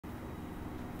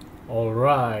All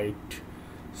right,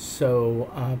 so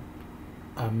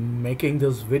I'm making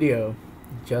this video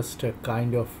just a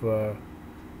kind of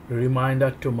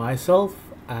reminder to myself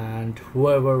and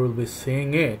whoever will be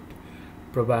seeing it,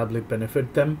 probably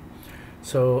benefit them.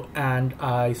 So, and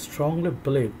I strongly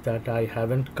believe that I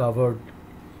haven't covered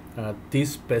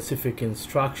this specific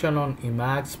instruction on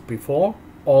Emacs before,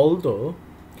 although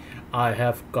I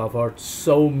have covered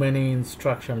so many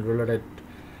instruction related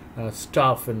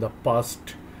stuff in the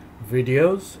past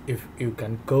videos. If you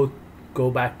can go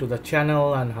back to the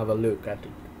channel and have a look at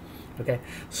it. Okay,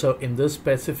 so in this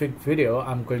specific video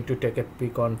I'm going to take a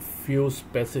peek on few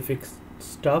specific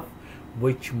stuff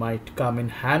which might come in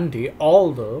handy,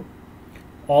 although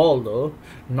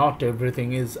not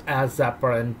everything is as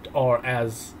apparent or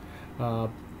as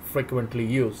frequently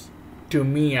used, to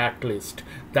me at least.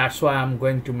 That's why I'm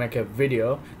going to make a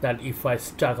video that if I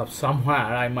stuck up somewhere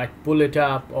I might pull it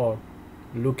up or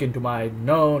look into my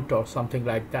note or something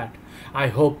like that. I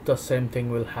hope the same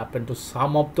thing will happen to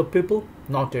some of the people,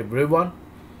 not everyone.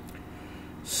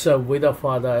 So without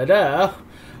further ado,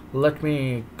 let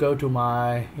me go to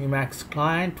my Emacs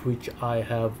client, which I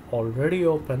have already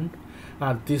opened.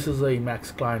 This is the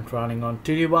Emacs client running on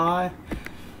TDY.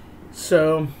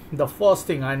 So the first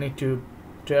thing I need to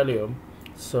tell you,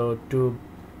 so to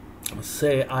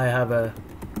say I have a,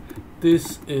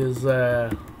 this is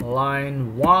a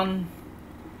line 1,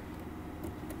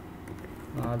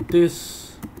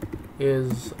 this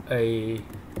is a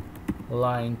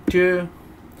line 2.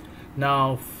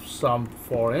 Now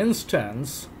for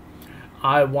instance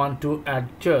I want to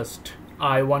adjust,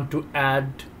 I want to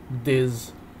add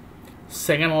this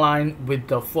second line with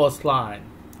the first line.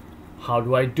 How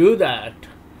do I do that?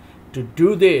 To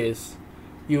do this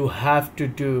you have to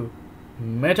do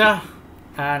meta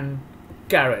and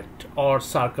caret or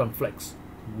circumflex,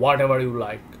 whatever you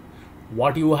like.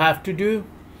 What you have to do?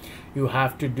 You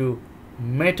have to do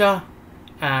meta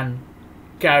and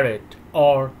caret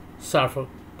or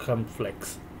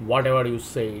circumflex, whatever you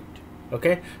say it.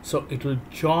 Okay, so it will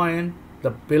join the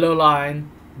below line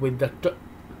with the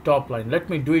top line. Let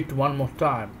me do it one more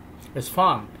time. It's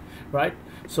fun, right?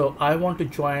 So I want to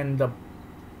join the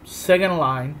second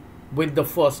line with the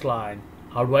first line.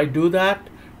 How do I do that?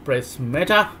 Press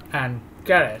meta and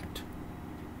caret.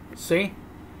 See,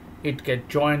 it gets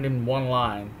joined in one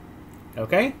line.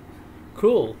 Okay,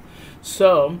 cool.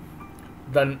 So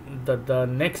the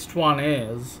next one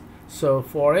is, so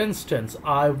for instance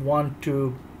I want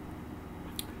to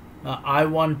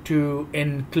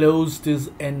enclose this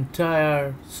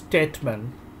entire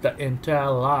statement, the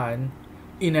entire line,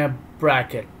 in a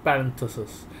bracket,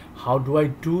 parenthesis. How do I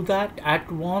do that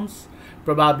at once?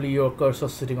 Probably your cursor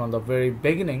sitting on the very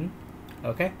beginning.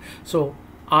 Okay, so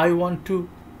I want to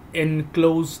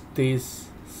enclose this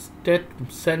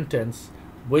sentence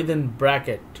within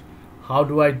bracket. How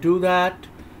do I do that?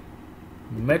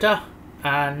 Meta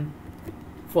and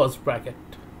first bracket.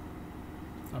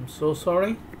 I'm so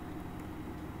sorry.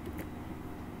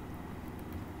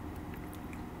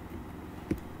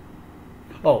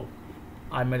 Oh,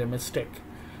 I made a mistake.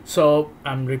 So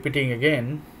I'm repeating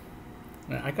again.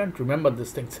 I can't remember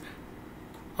these things.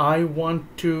 I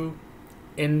want to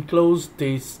enclose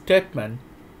the statement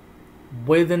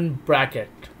within bracket.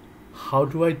 How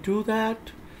do I do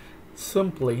that?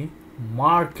 Simply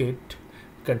mark it,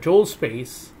 control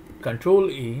space, control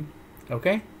E,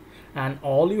 okay? And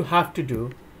all you have to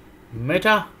do,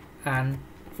 meta and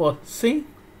for, see?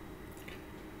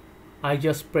 I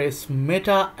just press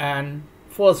meta and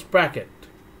first bracket.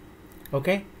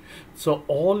 Okay, so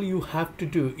all you have to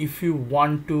do, if you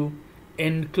want to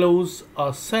enclose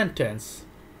a sentence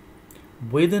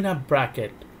within a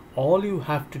bracket, all you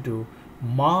have to do,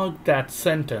 mark that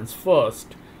sentence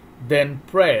first, then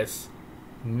press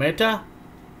meta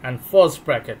and first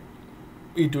bracket.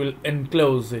 It will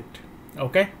enclose it.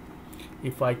 Okay,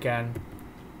 if I can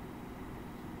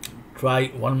try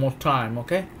one more time.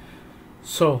 Okay,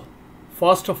 so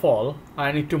first of all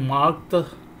I need to mark the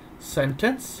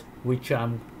sentence, which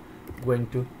I'm going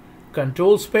to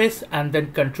control space and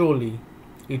then control E.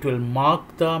 It will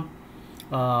mark the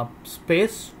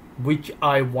space which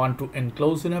I want to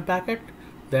enclose in a bracket.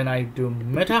 Then I do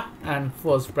meta and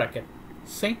first bracket.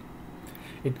 See,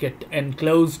 it get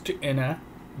enclosed in a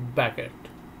bracket,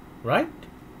 right?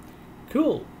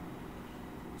 Cool.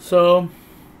 So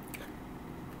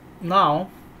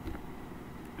now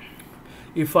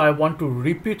if I want to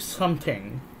repeat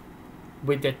something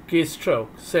with a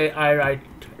keystroke, say I write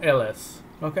ls,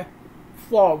 okay,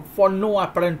 for no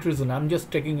apparent reason, I'm just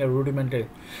taking a rudimentary.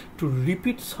 To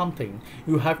repeat something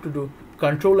you have to do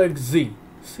Ctrl X Z.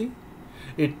 See,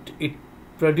 it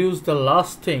produced the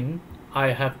last thing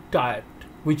I have typed,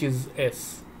 which is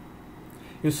S.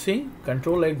 You see,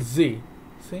 Control X Z.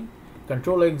 See,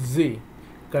 Control X Z,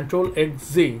 Control X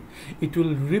Z. It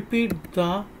will repeat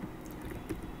the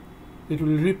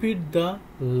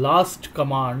last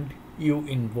command you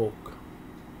invoke.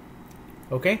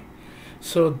 Okay,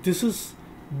 so this is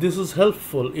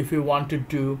helpful if you want to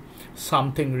do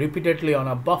something repeatedly on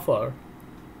a buffer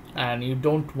and you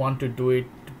don't want to do it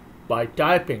by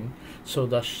typing. So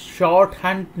the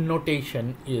shorthand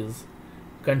notation is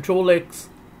Control X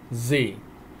Z,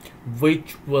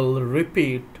 which will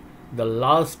repeat the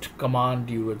last command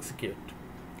you execute.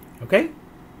 Okay,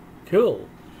 cool.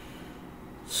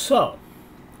 So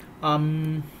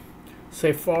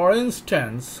say for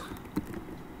instance,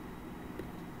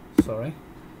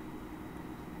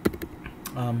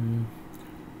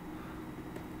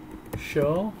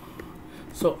 show.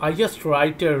 So I just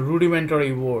write a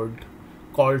rudimentary word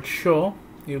called show,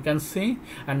 you can see,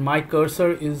 and my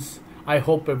cursor is, I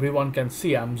hope everyone can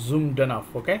see, I'm zoomed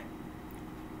enough. Okay,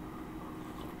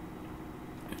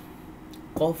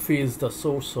 coffee is the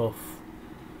source of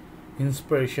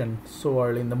inspiration so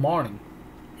early in the morning.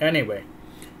 Anyway,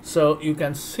 so you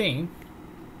can see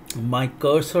my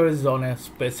cursor is on a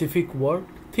specific word.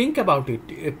 Think about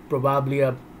it, probably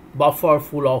a buffer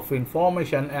full of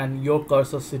information and your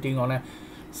cursor sitting on a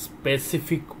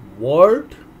specific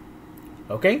word.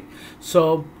 Okay,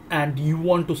 so and you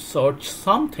want to search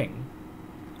something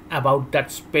about that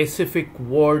specific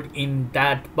word in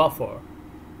that buffer.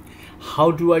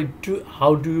 How do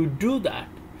you do that?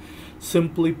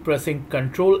 Simply pressing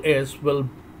Control S will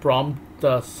prompt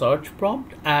the search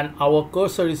prompt, and our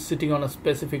cursor is sitting on a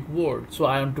specific word, so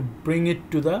I want to bring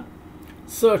it to the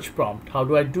search prompt. How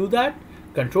do I do that?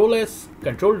 Control S,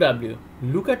 Control W.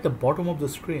 Look at the bottom of the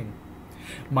screen.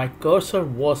 My cursor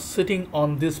was sitting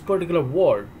on this particular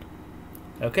word.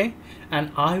 Okay,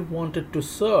 and I wanted to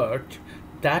search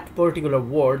that particular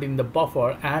word in the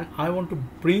buffer, and I want to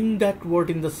bring that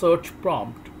word in the search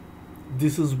prompt.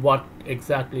 This is what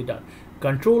exactly done.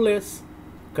 Control S,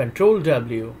 Control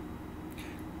W,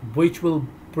 which will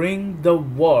bring the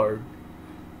word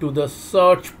to the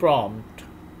search prompt.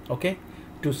 Okay,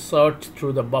 to search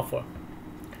through the buffer.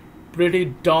 Pretty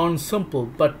darn simple,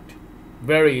 but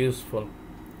very useful.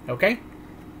 Okay,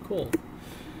 cool.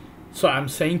 So I'm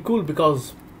saying cool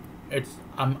because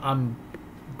I'm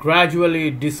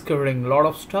gradually discovering a lot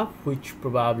of stuff which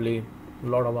probably a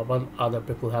lot of other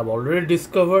people have already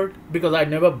discovered, because I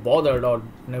never bothered or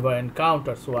never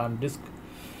encountered. So I'm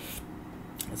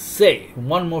say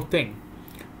one more thing.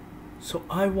 So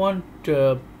I want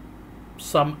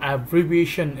some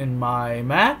abbreviation in my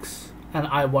Emacs, and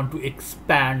I want to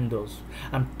expand those.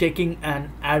 I'm taking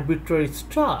an arbitrary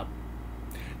step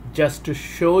just to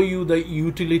show you the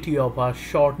utility of a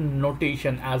shortened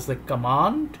notation as a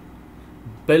command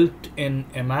built in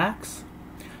Emacs.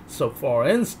 So for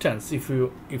instance,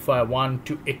 if I want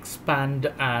to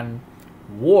expand an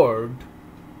word,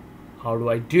 how do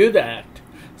I do that?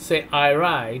 Say I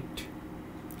write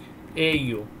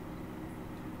AU.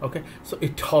 Okay, so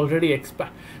it already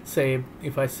expand. Say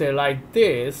if I say like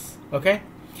this, okay,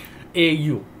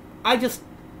 AU. I just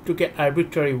took an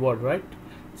arbitrary word, right?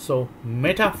 So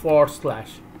meta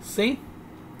 / see,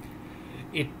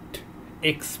 it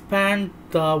expand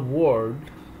the word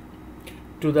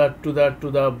to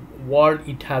the word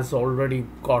it has already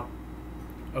got.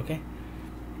 Okay,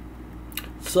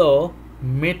 so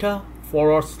meta /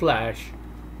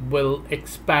 will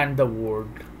expand the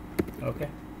word. Okay,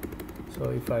 so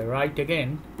if I write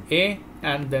again A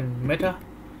and then meta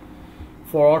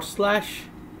 /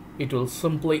 it will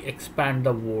simply expand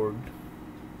the word.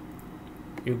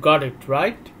 You got it,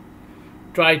 right?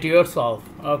 Try it yourself.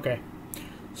 Okay,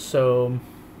 so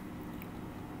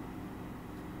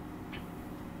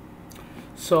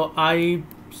I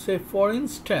say for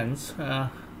instance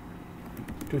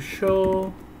to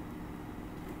show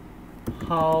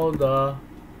how the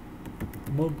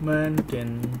movement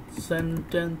in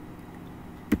sentence,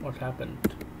 what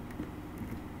happened,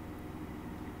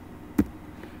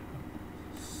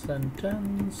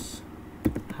 sentence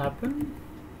happen.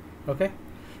 Okay,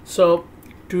 so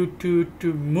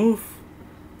to move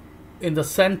in the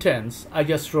sentence, I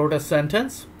just wrote a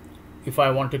sentence. If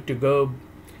I wanted to go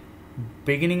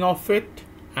beginning of it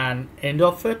and end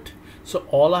of it, so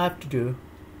all I have to do,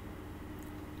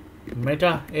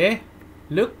 meta A,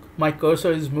 look, my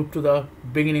cursor is moved to the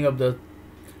beginning of the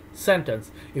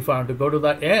sentence. If I want to go to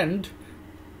the end,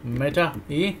 meta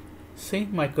E, see,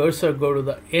 my cursor go to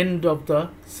the end of the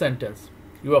sentence.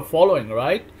 You are following,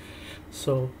 right?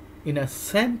 So in a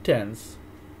sentence,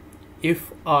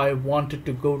 if I wanted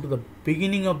to go to the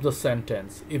beginning of the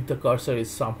sentence if the cursor is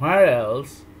somewhere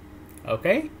else,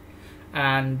 okay?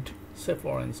 And say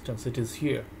for instance it is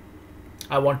here.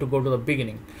 I want to go to the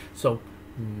beginning. So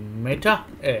meta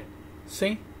a,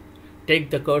 see? Take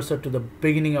the cursor to the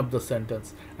beginning of the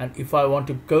sentence. And if I want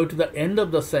to go to the end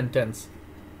of the sentence,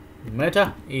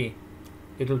 meta e,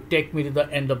 it will take me to the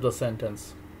end of the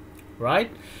sentence,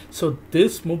 right? So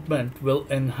this movement will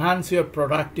enhance your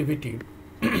productivity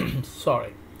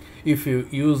sorry, if you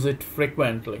use it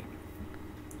frequently,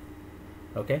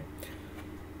 okay?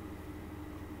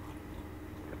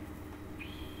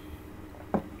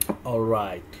 All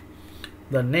right,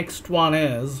 the next one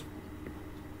is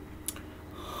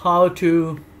how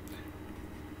to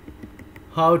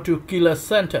kill a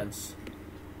sentence.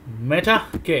 Meta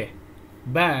k,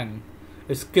 bang,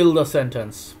 is kill the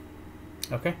sentence,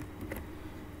 okay?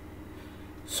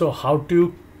 So how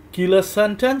to kill a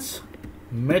sentence?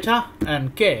 Meta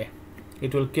and k,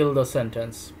 it will kill the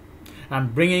sentence.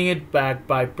 I'm bringing it back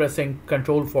by pressing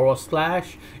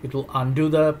Ctrl//. It will undo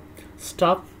the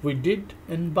stuff we did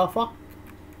in buffer,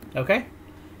 okay?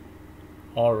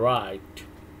 All right,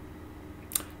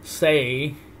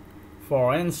 say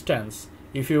for instance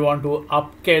if you want to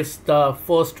upcase the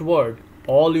first word,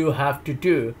 all you have to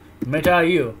do, meta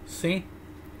u, see,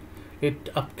 it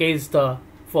upcase the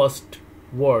first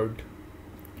word.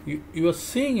 You are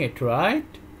seeing it,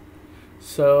 right?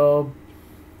 So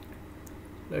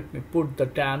let me put the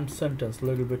damn sentence a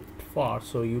little bit far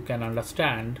so you can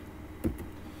understand.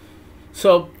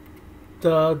 So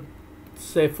the,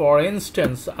 say for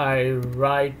instance I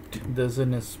write this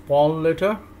in a small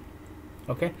letter,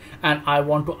 okay, and I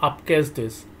want to upcase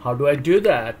this. How do I do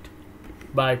that?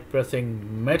 By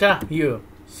pressing meta u,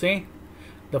 see,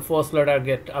 the first letter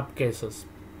get upcases,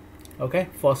 okay,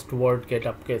 first word get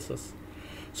upcases.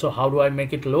 So how do I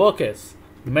make it lowercase?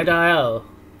 Meta l,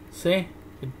 see,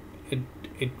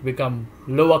 it become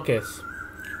lowercase,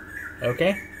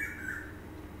 okay?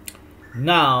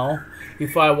 Now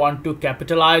if I want to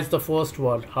capitalize the first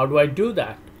word, how do I do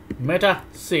that? Meta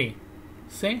c,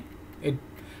 see, it,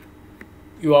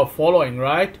 you are following,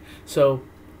 right? So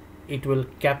it will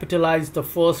capitalize the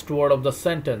first word of the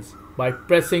sentence by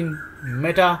pressing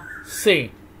meta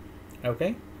c,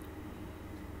 okay?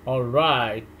 All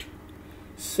right,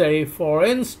 say for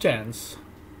instance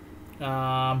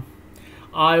I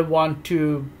want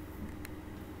to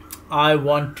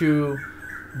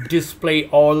display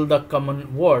all the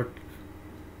common word.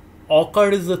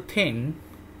 Occur is a thing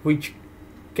which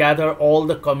gather all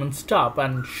the common stuff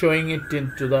and showing it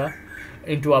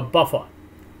into a buffer,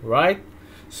 right?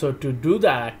 So to do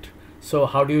that, so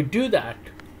how do you do that?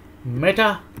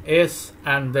 Meta s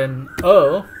and then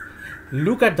o.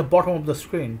 Look at the bottom of the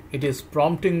screen, it is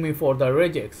prompting me for the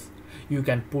regex. You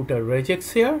can put a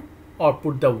regex here or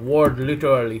put the word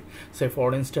literally. Say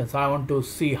for instance I want to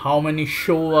see how many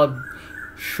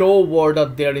show word are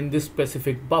there in this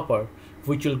specific buffer,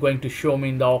 which will going to show me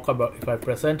in the occur buffer. If I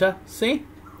press enter, see,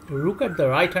 look at the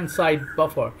right hand side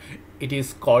buffer, it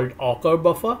is called occur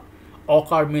buffer.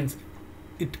 Occur means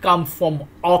it comes from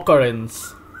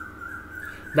occurrence.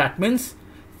 That means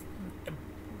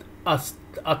a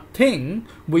thing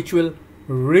which will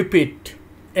repeat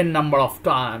a number of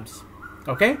times,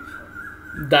 okay?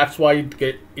 That's why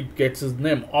it gets its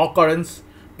name, occurrence.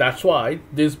 That's why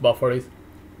this buffer is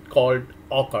called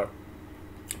occur.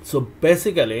 So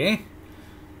basically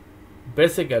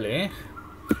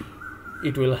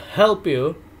it will help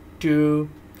you to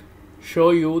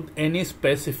show you any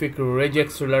specific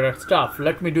regex related stuff.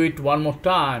 Let me do it one more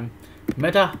time.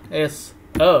 Meta s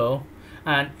o,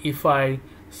 and if I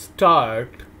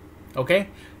start, okay,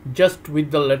 just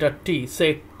with the letter T,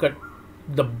 say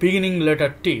the beginning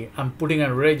letter T, I'm putting a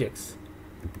regex.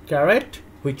 Caret,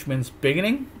 which means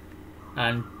beginning,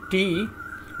 and T,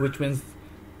 which means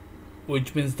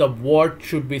the word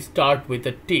should be start with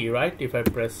a T, right? If I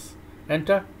press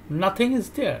enter, nothing is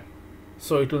there,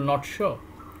 so it will not show,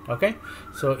 okay?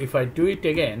 So if I do it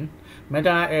again,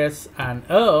 meta s and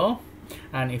o,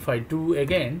 and if I do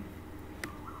again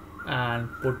and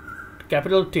put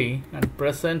capital T and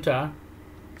press enter,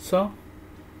 so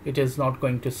it is not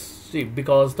going to see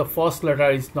because the first letter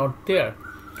is not there.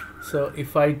 So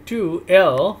if I do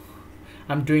L,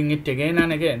 I'm doing it again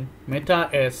and again, meta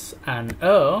s and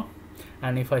o,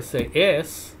 and if I say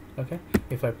s, okay,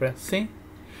 if I press C,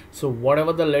 so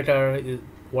whatever the letter is,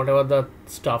 whatever the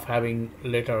stuff having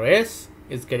letter s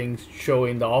is getting show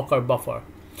in the occur buffer,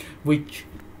 which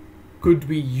could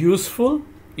be useful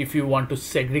if you want to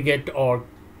segregate or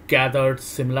gather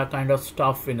similar kind of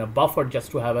stuff in a buffer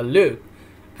just to have a look.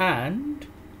 And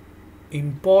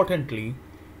importantly,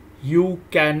 you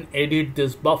can edit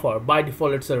this buffer. By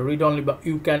default it's a read-only, but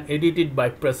you can edit it by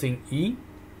pressing E,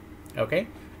 okay,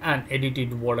 and edit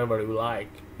it whatever you like.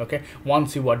 Okay,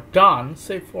 once you are done,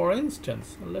 say for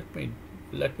instance, let me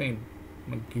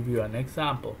give you an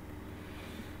example.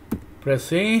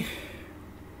 Press E.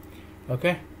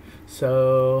 Okay,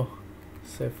 so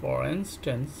say for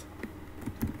instance,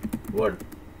 what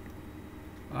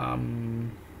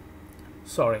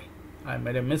sorry, I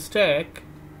made a mistake.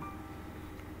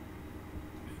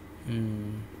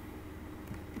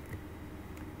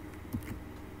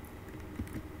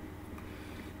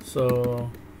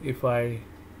 So if I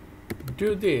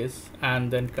do this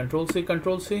and then Control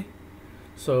C,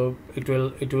 so it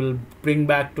will bring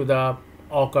back to the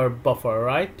occur buffer,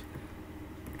 right?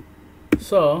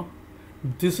 So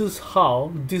this is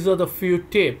how, these are the few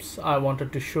tips I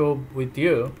wanted to show with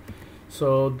you,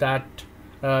 so that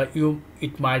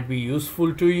it might be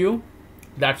useful to you.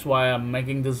 That's why I'm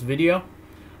making this video.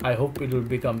 I hope it will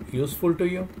become useful to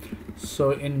you.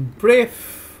 So in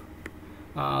brief,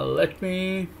 let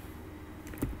me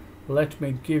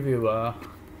give you a,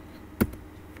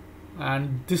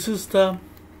 and these are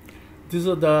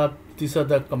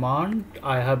the command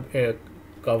I have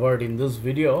covered in this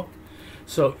video.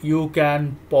 So you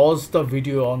can pause the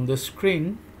video on the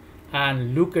screen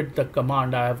and look at the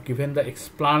command. I have given the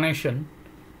explanation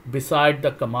beside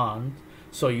the command,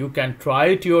 so you can try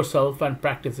it yourself and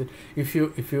practice it. If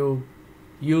you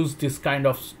use this kind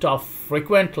of stuff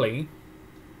frequently,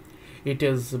 it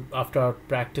is, after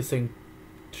practicing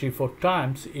 3-4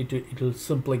 times, it will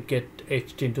simply get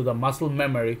etched into the muscle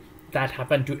memory. That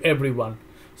happened to everyone,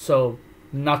 so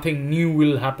nothing new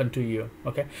will happen to you.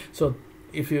 Okay, so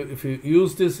if you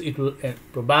use this, it will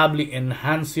probably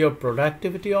enhance your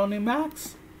productivity on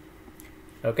Emacs.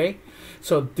 Okay,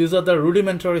 so these are the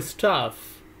rudimentary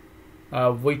stuff,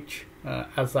 which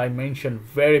as I mentioned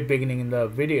very beginning in the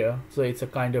video, so it's a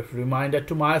kind of reminder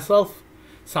to myself.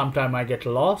 Sometimes I get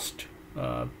lost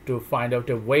to find out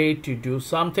a way to do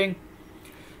something,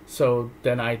 so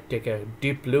then I take a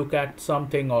deep look at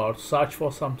something or search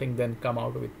for something, then come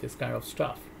out with this kind of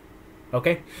stuff.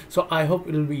 Okay, so I hope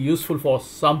it will be useful for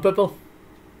some people.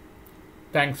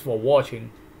 Thanks for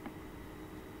watching.